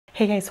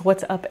Hey guys,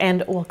 what's up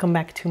and welcome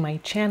back to my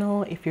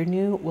channel. If you're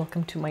new,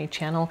 welcome to my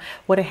channel.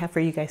 What I have for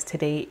you guys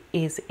today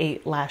is a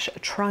lash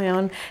try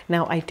on.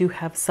 Now I do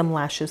have some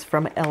lashes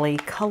from LA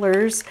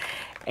Colors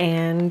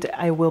and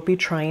I will be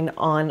trying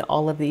on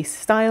all of these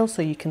styles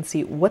so you can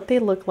see what they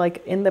look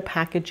like in the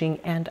packaging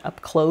and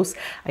up close.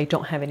 I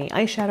don't have any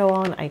eyeshadow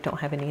on, I don't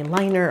have any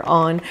liner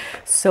on.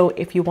 So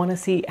if you want to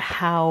see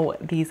how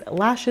these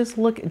lashes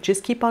look,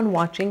 just keep on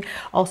watching.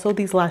 Also,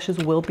 these lashes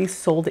will be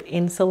sold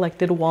in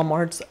selected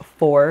Walmarts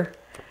for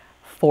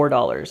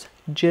 $4,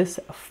 just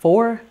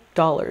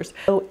 $4.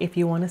 So if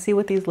you want to see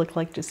what these look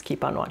like, just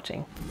keep on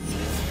watching.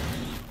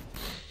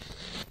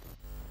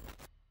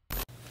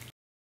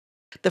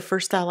 The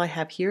first style I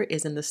have here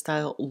is in the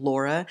style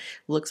Laura.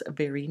 Looks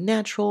very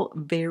natural,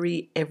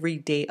 very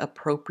everyday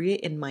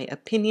appropriate in my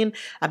opinion.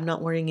 I'm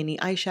not wearing any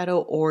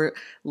eyeshadow or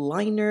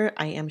liner.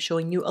 I am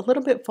showing you a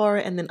little bit far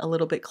and then a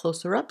little bit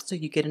closer up so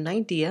you get an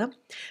idea.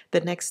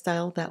 The next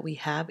style that we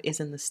have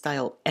is in the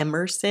style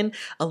Emerson.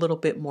 A little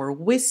bit more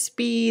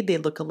wispy. They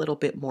look a little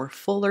bit more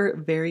fuller.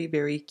 Very,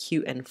 very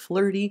cute and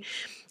flirty.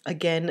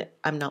 Again,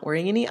 I'm not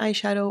wearing any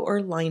eyeshadow or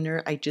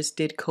liner. I just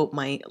did coat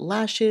my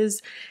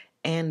lashes.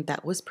 And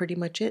that was pretty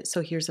much it.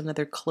 So here's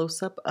another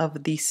close-up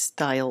of the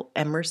style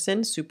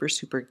Emerson. Super,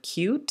 super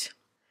cute.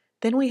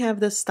 Then we have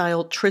the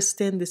style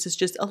Tristan. This is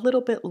just a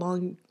little bit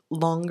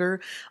longer,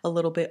 a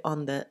little bit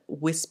on the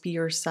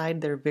wispier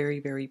side. They're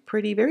very, very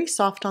pretty, very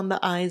soft on the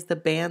eyes. The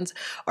bands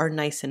are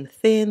nice and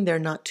thin. They're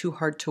not too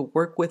hard to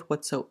work with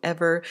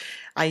whatsoever.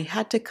 I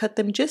had to cut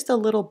them just a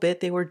little bit.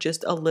 They were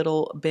just a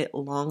little bit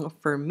long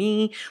for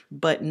me,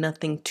 but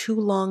nothing too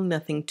long,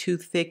 nothing too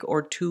thick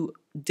or too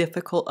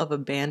difficult of a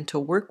band to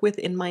work with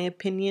in my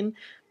opinion.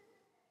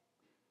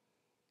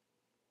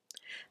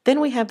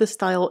 Then we have the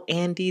style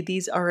ANDIE.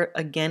 These are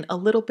again a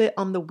little bit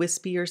on the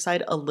wispier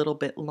side, a little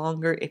bit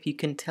longer. If you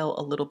can tell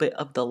a little bit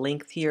of the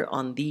length here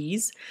on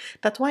these.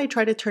 That's why I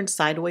try to turn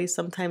sideways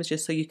sometimes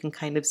just so you can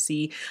kind of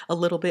see a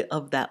little bit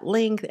of that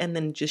length and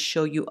then just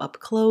show you up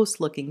close,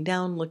 looking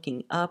down,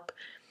 looking up.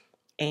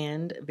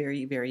 And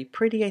very, very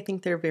pretty. I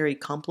think they're very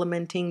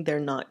complimenting. They're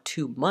not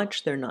too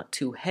much. They're not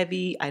too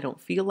heavy. I don't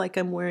feel like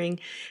I'm wearing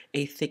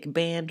a thick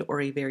band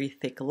or a very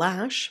thick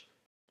lash.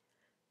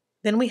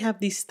 Then we have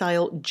the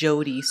style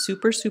JODIE,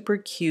 super, super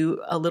cute,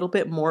 a little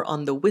bit more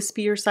on the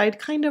wispier side,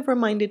 kind of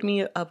reminded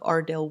me of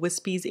Ardell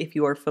Wispies if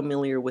you are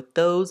familiar with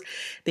those.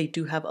 They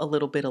do have a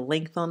little bit of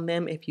length on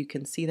them, if you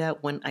can see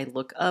that when I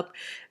look up.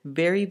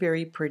 Very,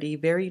 very pretty,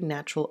 very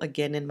natural,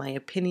 again, in my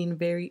opinion,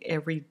 very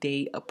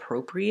everyday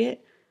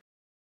appropriate.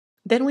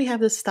 Then we have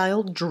the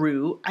style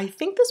Drew. I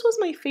think this was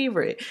my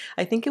favorite.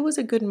 I think it was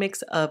a good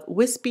mix of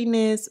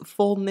wispiness,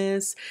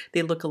 fullness.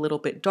 They look a little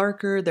bit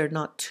darker. They're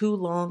not too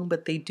long,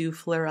 but they do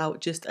flare out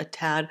just a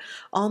tad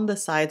on the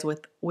sides,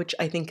 with which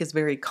I think is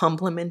very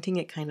complimenting.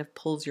 It kind of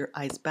pulls your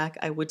eyes back,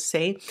 I would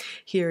say.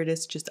 Here it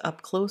is just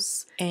up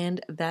close,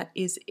 and that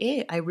is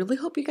it. I really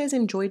hope you guys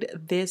enjoyed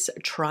this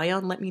try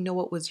on. Let me know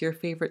what was your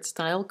favorite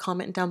style.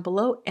 Comment down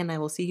below, and I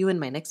will see you in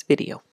my next video.